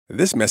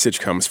This message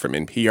comes from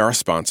NPR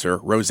sponsor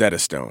Rosetta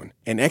Stone,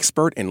 an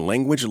expert in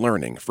language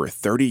learning for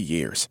 30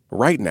 years.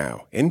 Right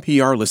now,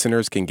 NPR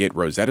listeners can get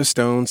Rosetta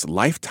Stone's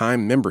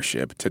lifetime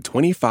membership to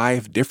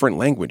 25 different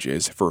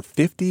languages for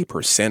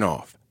 50%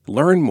 off.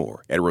 Learn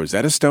more at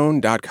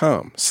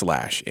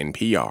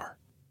rosettastone.com/NPR.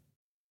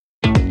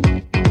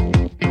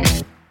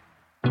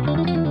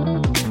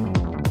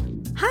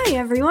 Hi,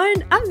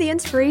 everyone. I'm the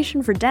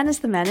inspiration for Dennis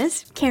the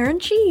Menace, Karen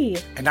Chi.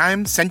 And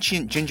I'm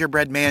sentient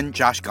gingerbread man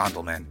Josh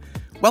Gondelman.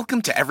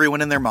 Welcome to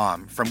Everyone and Their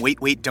Mom from Wait,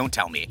 Wait, Don't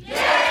Tell Me.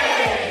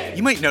 Yay!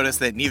 You might notice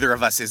that neither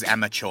of us is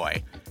Emma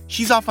Choi.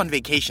 She's off on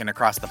vacation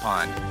across the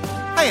pond.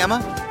 Hi, Emma.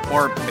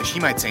 Or, as she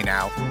might say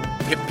now,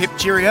 hip hip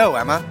cheerio,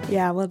 Emma.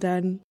 Yeah, well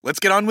done. Let's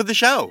get on with the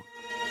show.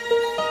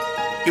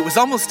 It was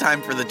almost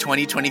time for the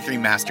 2023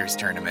 Masters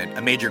Tournament,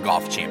 a major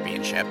golf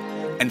championship,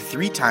 and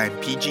three-time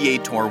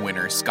PGA Tour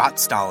winner Scott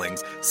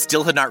Stallings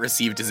still had not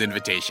received his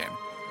invitation.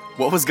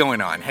 What was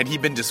going on? Had he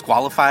been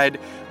disqualified?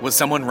 Was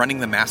someone running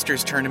the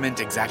Masters tournament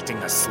exacting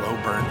a slow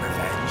burn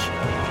revenge?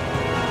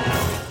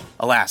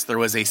 Alas, there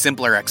was a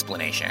simpler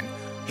explanation.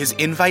 His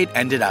invite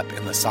ended up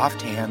in the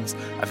soft hands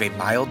of a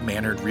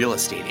mild-mannered real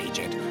estate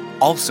agent,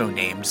 also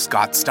named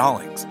Scott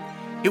Stallings.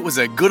 It was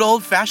a good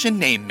old-fashioned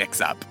name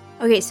mix-up.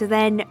 Okay, so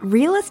then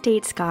Real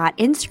Estate Scott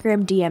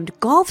Instagram DM'd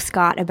Golf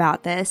Scott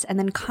about this and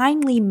then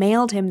kindly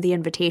mailed him the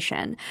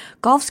invitation.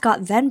 Golf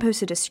Scott then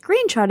posted a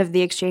screenshot of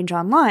the exchange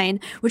online,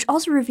 which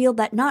also revealed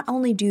that not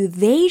only do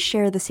they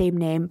share the same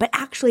name, but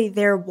actually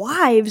their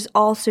wives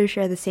also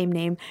share the same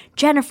name,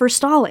 Jennifer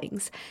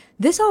Stallings.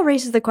 This all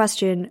raises the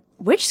question,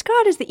 which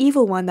Scott is the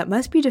evil one that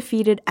must be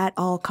defeated at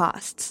all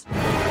costs?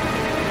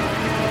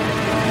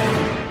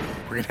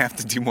 We're going to have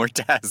to do more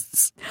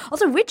tests.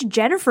 Also, which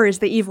Jennifer is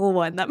the evil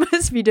one that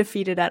must be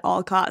defeated at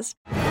all costs?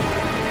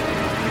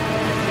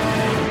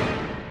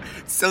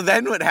 So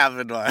then what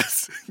happened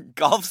was,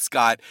 Golf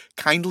Scott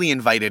kindly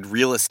invited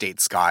Real Estate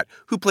Scott,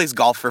 who plays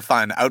golf for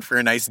fun, out for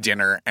a nice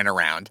dinner and a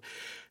round.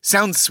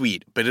 Sounds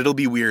sweet, but it'll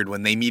be weird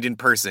when they meet in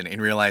person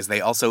and realize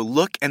they also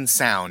look and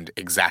sound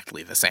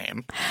exactly the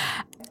same.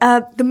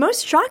 The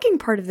most shocking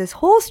part of this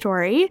whole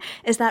story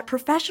is that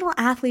professional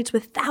athletes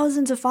with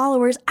thousands of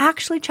followers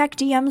actually check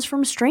DMs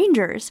from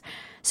strangers.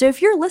 So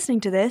if you're listening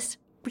to this,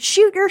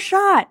 shoot your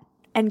shot.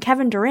 And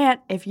Kevin Durant,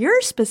 if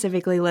you're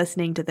specifically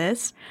listening to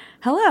this,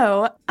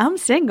 hello, I'm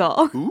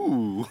single.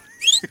 Ooh.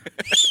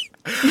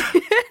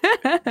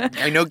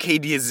 I know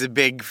KD is a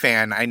big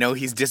fan. I know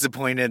he's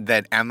disappointed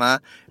that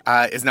Emma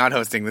is not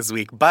hosting this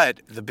week,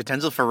 but the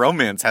potential for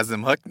romance has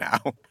him hooked now.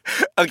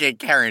 Okay,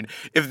 Karen,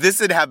 if this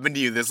had happened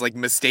to you, this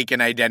mistaken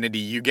identity,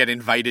 you get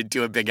invited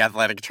to a big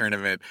athletic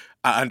tournament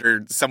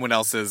under someone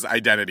else's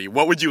identity,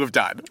 what would you have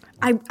done?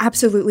 I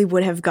absolutely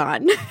would have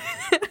gone.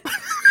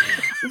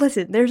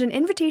 Listen, there's an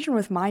invitation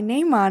with my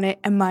name on it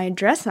and my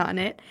address on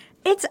it.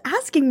 It's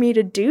asking me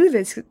to do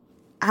this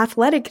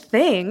athletic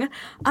thing.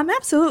 I'm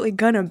absolutely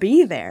gonna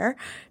be there.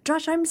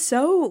 Josh, I'm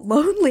so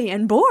lonely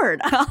and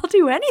bored. I'll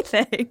do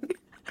anything.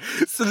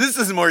 So this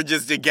is more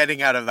just a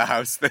getting out of the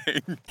house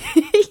thing.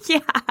 Yeah.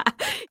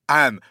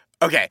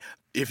 Okay.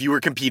 If you were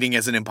competing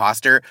as an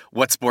imposter,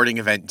 what sporting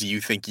event do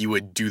you think you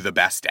would do the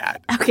best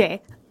at?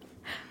 Okay.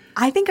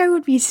 I think I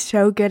would be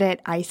so good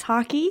at ice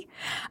hockey,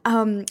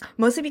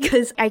 mostly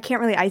because I can't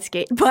really ice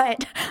skate,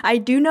 but I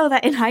do know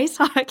that in ice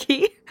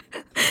hockey,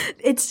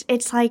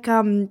 it's like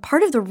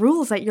part of the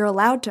rules that you're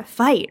allowed to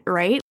fight,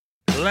 right?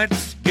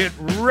 Let's get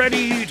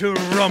ready to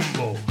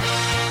rumble.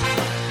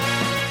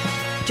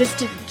 Just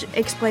to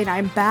explain,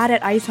 I'm bad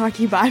at ice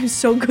hockey, but I'm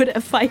so good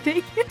at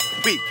fighting.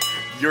 Wait,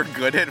 you're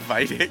good at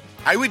fighting?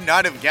 I would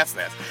not have guessed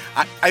this.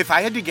 If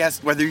I had to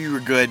guess whether you were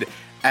good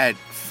at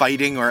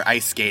fighting or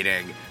ice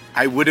skating,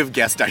 I would have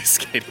guessed ice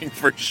skating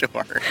for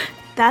sure.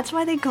 That's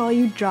why they call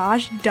you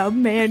Josh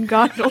Dumb Man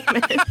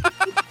Gondelman.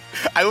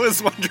 I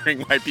was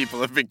wondering why people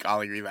have been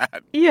calling me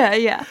that.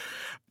 Yeah.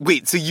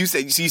 Wait, so you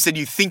said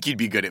you think you'd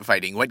be good at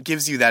fighting. What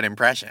gives you that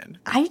impression?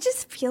 I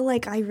just feel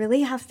like I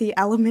really have the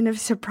element of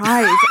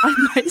surprise on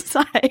my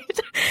side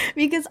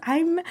because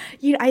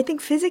I think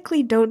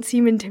physically don't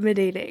seem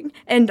intimidating.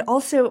 And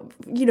also,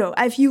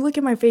 if you look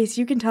at my face,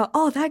 you can tell,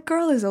 oh, that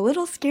girl is a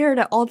little scared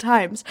at all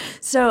times.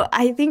 So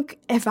I think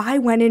if I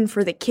went in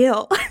for the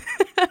kill,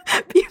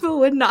 people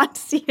would not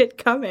see it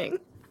coming.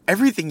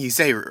 Everything you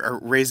say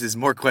raises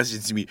more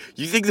questions to me.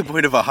 You think the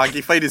point of a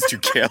hockey fight is to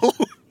kill?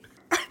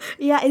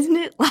 Yeah, isn't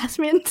it last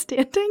man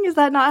standing? Is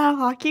that not how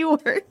hockey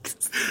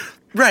works?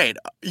 Right.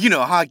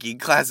 Hockey,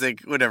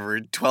 classic, whatever,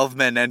 12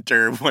 men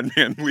enter, 1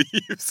 man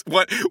leaves.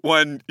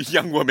 One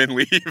young woman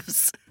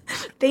leaves.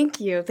 Thank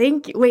you.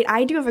 Wait,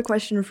 I do have a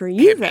question for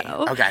you,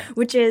 though. Okay.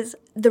 Which is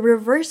the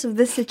reverse of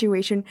this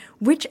situation.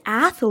 Which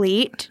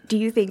athlete do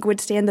you think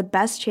would stand the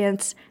best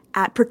chance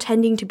at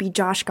pretending to be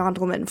Josh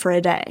Gondelman for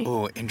a day?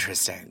 Oh,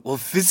 interesting. Well,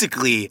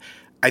 physically,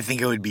 I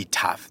think it would be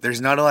tough. There's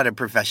not a lot of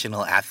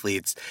professional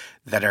athletes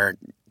that are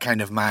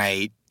kind of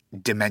my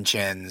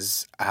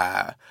dimensions,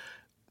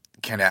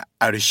 kind of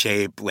out of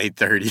shape, late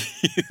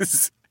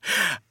 30s.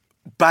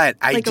 But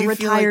I do feel like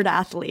a retired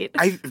athlete.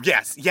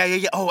 Yes.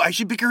 Yeah. Oh, I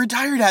should pick a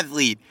retired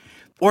athlete.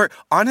 Or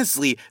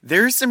honestly,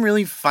 there's some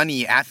really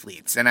funny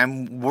athletes, and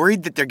I'm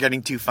worried that they're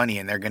getting too funny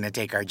and they're going to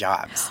take our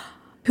jobs.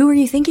 Who are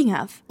you thinking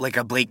of? Like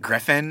a Blake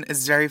Griffin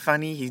is very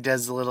funny. He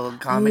does a little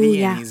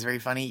comedy and he's very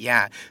funny.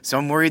 Yeah. So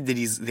I'm worried that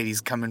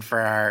he's coming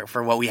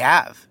for what we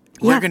have.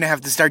 We're going to have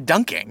to start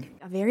dunking.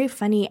 A very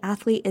funny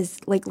athlete is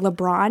like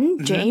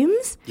LeBron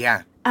James.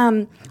 Yeah.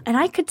 And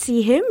I could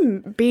see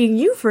him being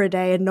you for a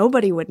day and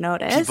nobody would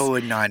notice. People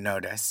would not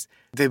notice.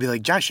 They'd be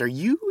like, Josh, are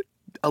you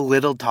a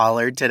little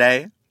taller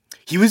today?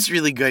 He was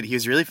really good. He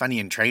was really funny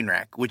in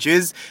Trainwreck, which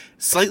is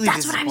slightly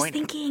That's disappointing. what I was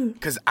thinking.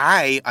 Because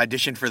I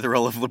auditioned for the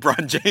role of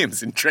LeBron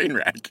James in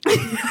Trainwreck.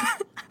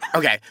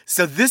 Okay,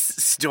 so this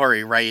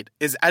story, right,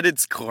 is at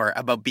its core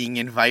about being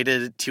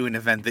invited to an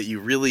event that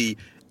you really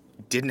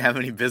didn't have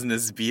any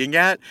business being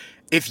at.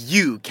 If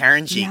you,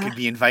 Karen G, could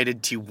be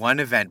invited to one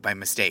event by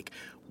mistake,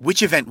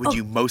 which event would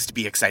you most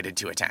be excited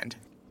to attend?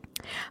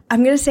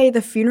 I'm going to say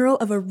the funeral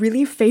of a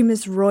really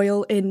famous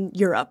royal in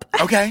Europe.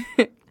 Okay.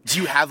 Do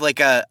you have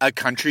like a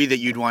country that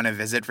you'd want to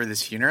visit for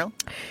this funeral?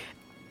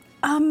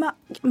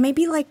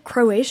 Maybe like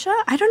Croatia?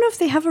 I don't know if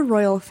they have a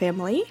royal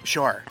family.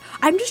 Sure.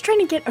 I'm just trying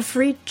to get a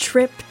free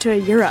trip to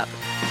Europe.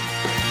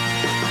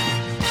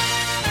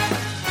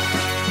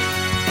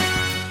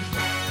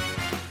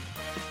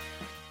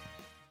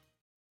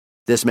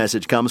 This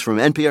message comes from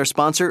NPR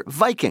sponsor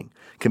Viking,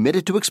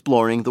 committed to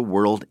exploring the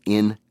world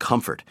in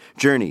comfort.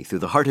 Journey through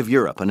the heart of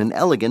Europe on an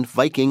elegant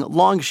Viking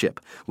longship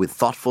with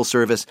thoughtful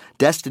service,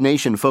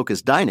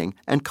 destination-focused dining,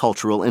 and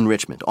cultural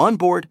enrichment on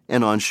board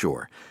and on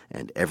shore.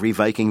 And every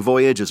Viking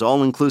voyage is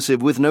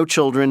all-inclusive with no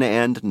children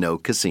and no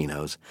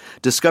casinos.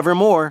 Discover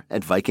more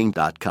at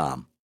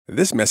Viking.com.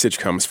 This message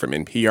comes from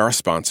NPR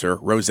sponsor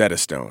Rosetta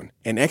Stone,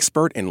 an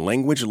expert in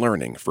language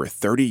learning for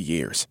 30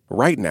 years.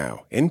 Right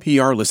now,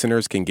 NPR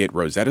listeners can get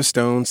Rosetta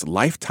Stone's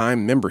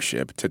lifetime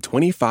membership to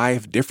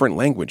 25 different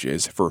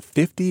languages for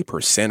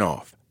 50%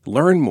 off.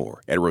 Learn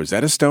more at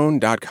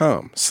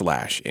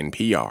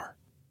rosettastone.com/NPR.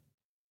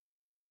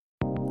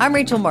 I'm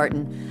Rachel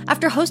Martin.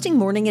 After hosting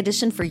Morning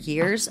Edition for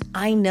years,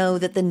 I know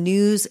that the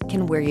news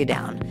can wear you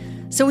down.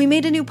 So we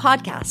made a new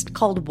podcast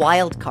called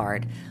Wild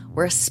Card,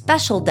 where a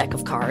special deck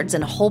of cards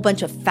and a whole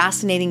bunch of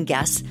fascinating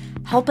guests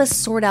help us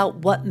sort out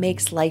what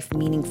makes life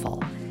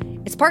meaningful.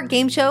 It's part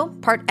game show,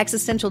 part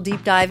existential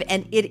deep dive,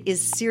 and it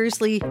is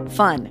seriously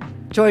fun.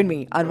 Join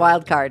me on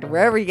Wild Card,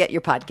 wherever you get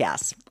your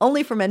podcasts,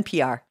 only from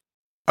NPR.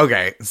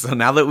 Okay, so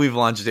now that we've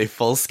launched a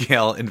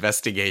full-scale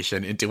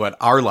investigation into what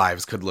our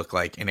lives could look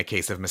like in a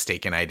case of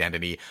mistaken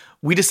identity,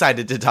 we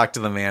decided to talk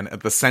to the man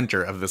at the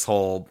center of this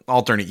whole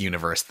alternate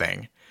universe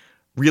thing.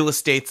 Real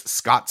Estate's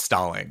Scott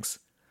Stallings.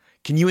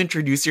 Can you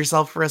introduce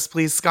yourself for us,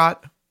 please,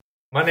 Scott?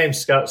 My name's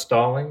Scott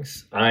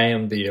Stallings. I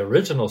am the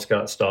original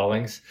Scott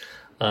Stallings.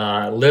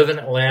 Live in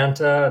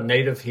Atlanta,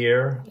 native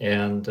here,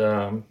 and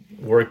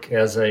work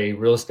as a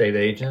real estate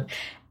agent.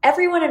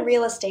 Everyone in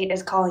real estate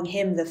is calling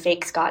him the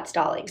fake Scott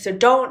Stallings, so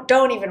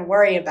don't even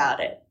worry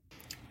about it.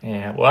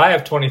 Yeah, well, I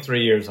have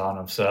 23 years on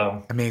him,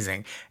 so.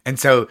 Amazing. And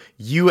so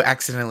you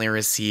accidentally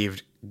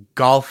received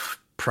golf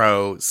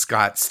pro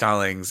Scott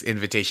Stallings'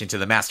 invitation to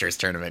the Masters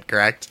tournament,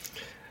 correct?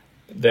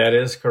 That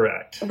is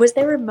correct. Was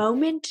there a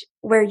moment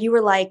where you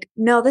were like,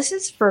 no, this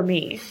is for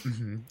me?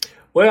 Mm-hmm.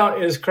 Well,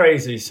 it was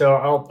crazy. So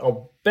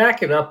I'll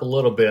back it up a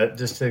little bit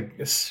just to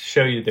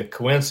show you the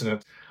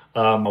coincidence.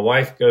 My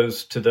wife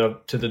goes to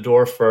the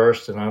door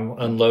first, and I'm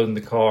unloading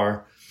the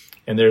car,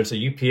 and there's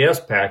a UPS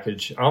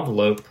package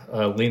envelope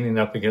leaning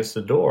up against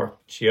the door.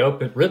 She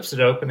rips it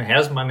open, it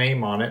has my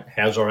name on it,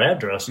 has our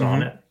address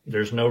on it.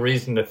 There's no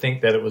reason to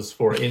think that it was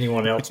for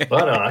anyone else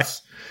but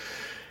us.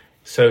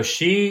 So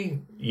she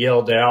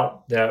yelled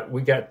out that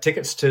we got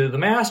tickets to the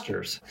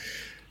Masters.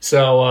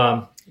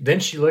 So then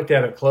she looked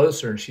at it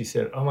closer and she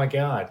said, "Oh my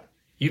God,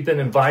 you've been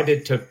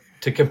invited to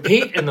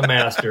compete in the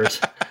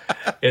Masters."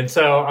 And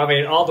so, I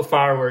mean, all the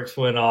fireworks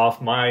went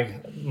off. My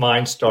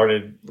mind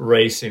started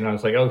racing. I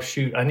was like, oh,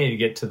 shoot, I need to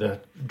get to the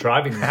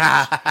driving range.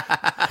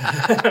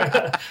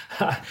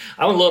 I'm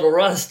a little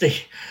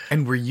rusty.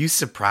 And were you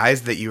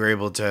surprised that you were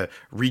able to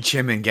reach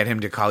him and get him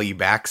to call you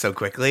back so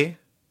quickly?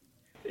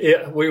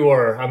 Yeah, we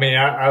were. I mean,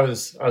 I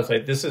was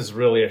like, this is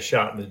really a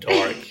shot in the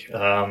dark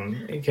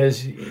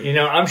because,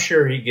 I'm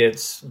sure he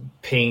gets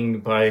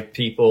pinged by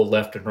people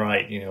left and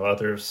right,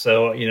 others.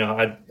 So,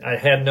 I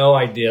had no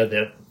idea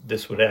that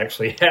this would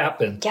actually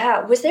happen.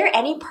 Yeah. Was there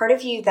any part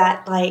of you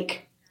that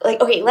like,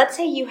 okay, let's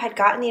say you had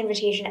gotten the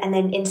invitation and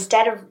then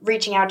instead of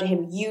reaching out to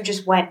him, you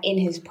just went in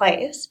his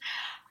place.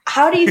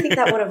 How do you think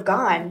that would have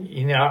gone?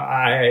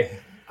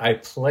 I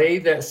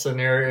played that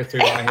scenario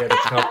through my head a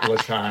couple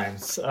of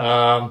times.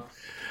 I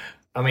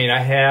mean, I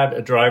had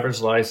a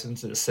driver's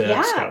license that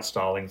said Scott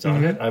Stallings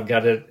on it. I've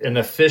got an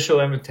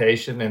official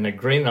invitation in a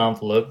green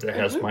envelope that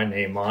has my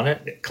name on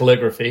it,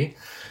 calligraphy.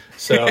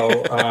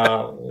 So,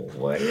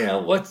 why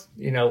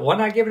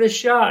not give it a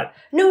shot?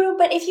 No,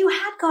 but if you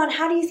had gone,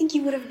 how do you think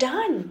you would have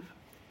done?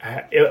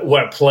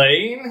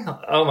 Playing?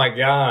 Oh, my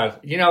God.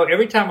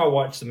 Every time I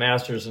watch the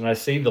Masters and I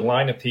see the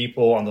line of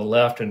people on the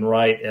left and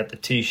right at the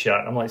tee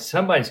shot, I'm like,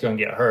 somebody's going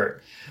to get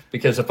hurt.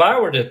 Because if I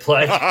were to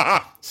play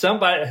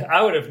somebody,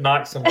 I would have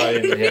knocked somebody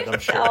in the head. I'm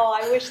sure. Oh,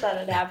 I wish that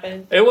had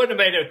happened. It wouldn't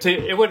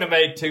have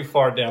made too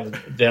far down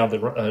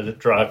the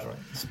driveway.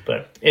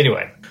 But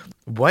anyway,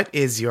 what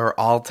is your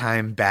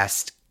all-time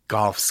best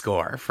golf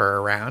score for a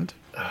round?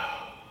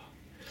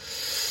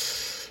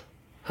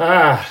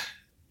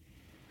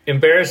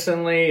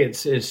 Embarrassingly,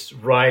 it's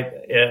right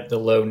at the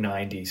low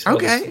 90s. I'll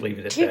Okay. just leave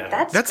it at Dude,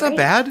 that. that's not great.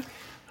 bad.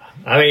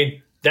 I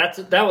mean,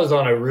 that was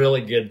on a really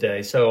good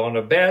day. So on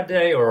a bad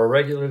day or a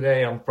regular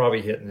day, I'm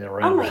probably hitting it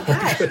around. Oh my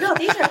gosh. No,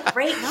 these are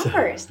great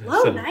numbers.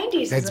 Low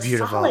 90s That's is a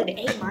beautiful. solid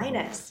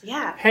A-.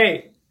 Yeah.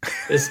 Hey,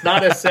 it's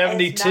not a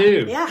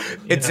 72. Yeah.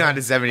 It's not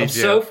a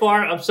 72.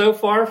 I'm so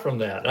far from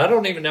that. I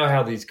don't even know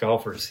how these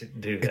golfers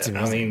do that. It's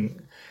amazing. I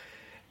mean,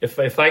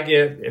 if I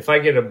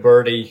get a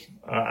birdie,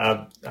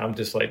 I'm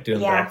just like doing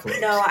backflips.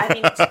 No, I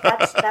mean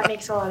that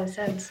makes a lot of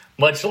sense.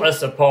 Much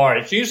less a par.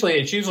 It's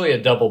usually a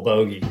double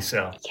bogey.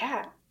 So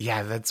Yeah.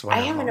 Yeah, that's I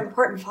wonderful. have an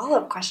important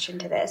follow-up question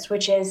to this,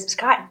 which is,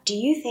 Scott, do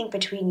you think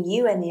between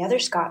you and the other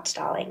Scott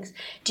Stallings,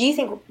 do you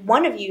think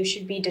one of you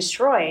should be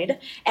destroyed?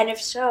 And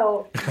if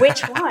so,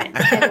 which one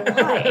and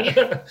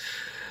why?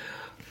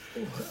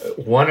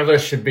 one of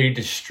us should be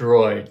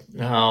destroyed.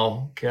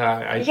 No,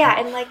 God. Yeah,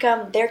 and like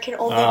there can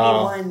only be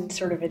one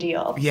sort of a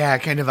deal. Yeah,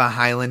 kind of a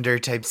Highlander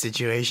type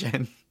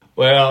situation.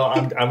 Well,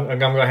 I'm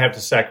going to have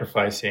to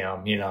sacrifice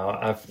him. You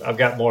know, I've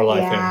got more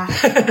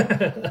life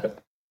in.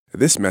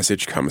 This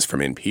message comes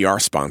from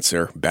NPR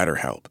sponsor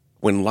BetterHelp.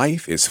 When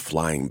life is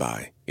flying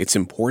by, it's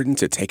important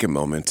to take a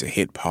moment to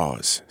hit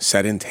pause,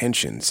 set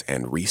intentions,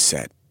 and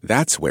reset.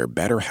 That's where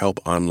BetterHelp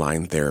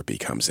Online Therapy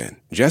comes in.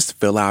 Just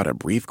fill out a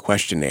brief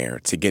questionnaire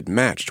to get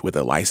matched with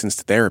a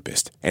licensed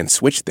therapist and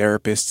switch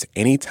therapists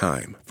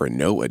anytime for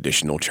no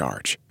additional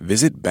charge.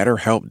 Visit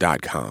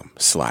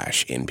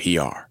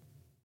BetterHelp.com/NPR.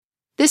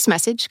 This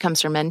message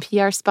comes from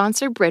NPR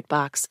sponsor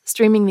BritBox,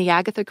 streaming the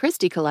Agatha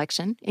Christie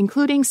collection,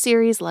 including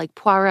series like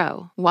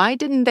Poirot, Why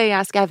Didn't They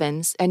Ask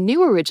Evans, and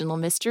new original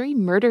mystery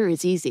Murder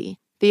is Easy.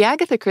 The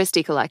Agatha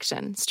Christie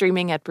collection,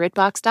 streaming at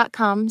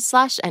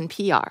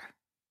BritBox.com/NPR.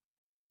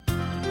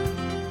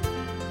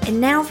 And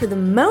now for the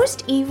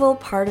most evil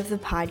part of the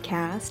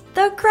podcast,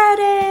 the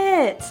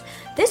credits!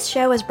 This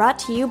show is brought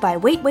to you by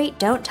Wait, Wait,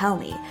 Don't Tell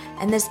Me,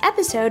 and this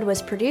episode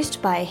was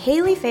produced by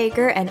Haley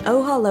Fager and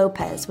Oha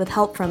Lopez with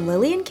help from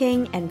Lillian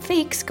King and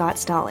fake Scott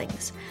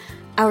Stallings.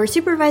 Our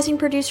supervising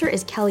producer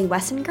is Kelly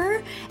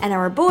Wessinger, and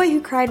our boy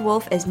who cried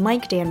wolf is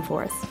Mike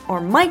Danforth, or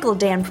Michael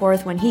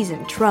Danforth when he's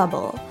in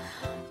trouble.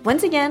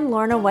 Once again,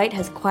 Lorna White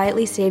has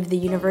quietly saved the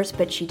universe,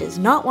 but she does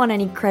not want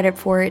any credit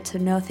for it, so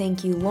no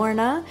thank you,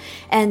 Lorna.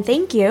 And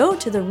thank you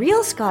to the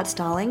real Scott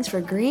Stallings for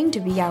agreeing to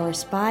be our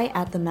spy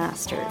at the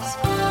Masters.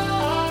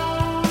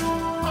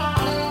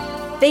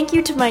 Thank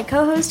you to my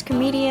co-host,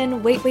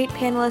 comedian, Wait Wait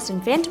panelist,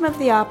 and Phantom of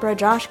the Opera,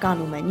 Josh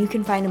Gondelman. You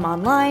can find him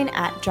online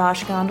at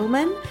Josh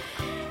Gondelman.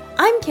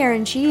 I'm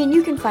Karen Chi, and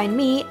you can find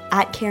me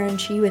at Karen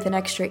Chi with an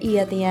extra E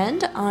at the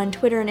end on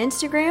Twitter and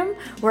Instagram,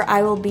 where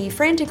I will be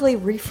frantically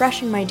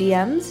refreshing my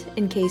DMs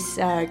in case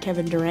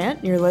Kevin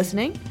Durant, you're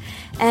listening.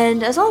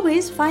 And as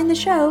always, find the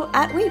show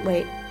at Wait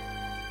Wait.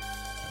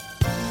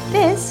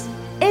 This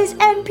is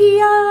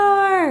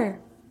NPR!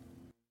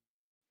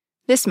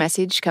 This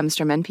message comes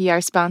from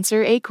NPR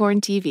sponsor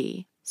Acorn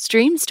TV.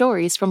 Stream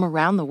stories from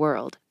around the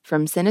world,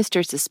 from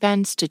sinister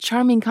suspense to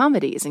charming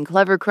comedies and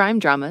clever crime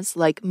dramas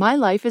like My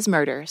Life is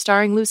Murder,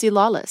 starring Lucy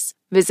Lawless.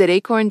 Visit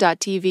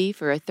acorn.tv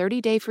for a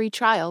 30-day free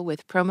trial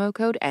with promo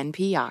code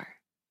NPR.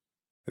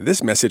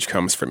 This message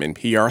comes from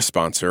NPR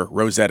sponsor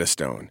Rosetta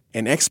Stone,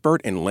 an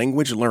expert in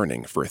language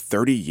learning for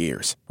 30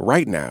 years.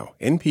 Right now,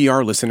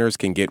 NPR listeners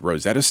can get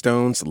Rosetta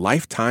Stone's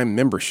lifetime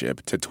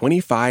membership to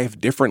 25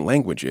 different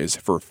languages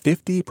for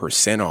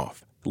 50%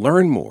 off.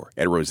 Learn more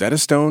at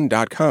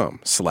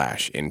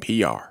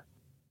rosettastone.com/NPR.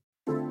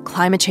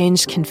 Climate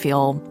change can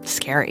feel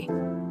scary.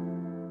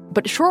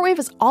 But Shortwave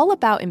is all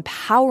about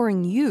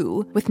empowering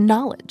you with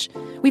knowledge.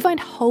 We find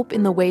hope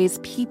in the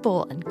ways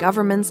people and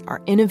governments are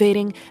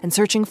innovating and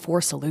searching for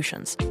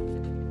solutions.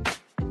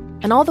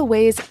 And all the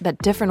ways that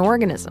different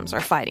organisms are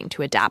fighting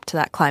to adapt to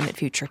that climate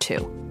future,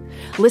 too.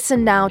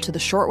 Listen now to the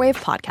Shortwave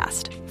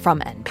podcast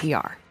from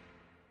NPR.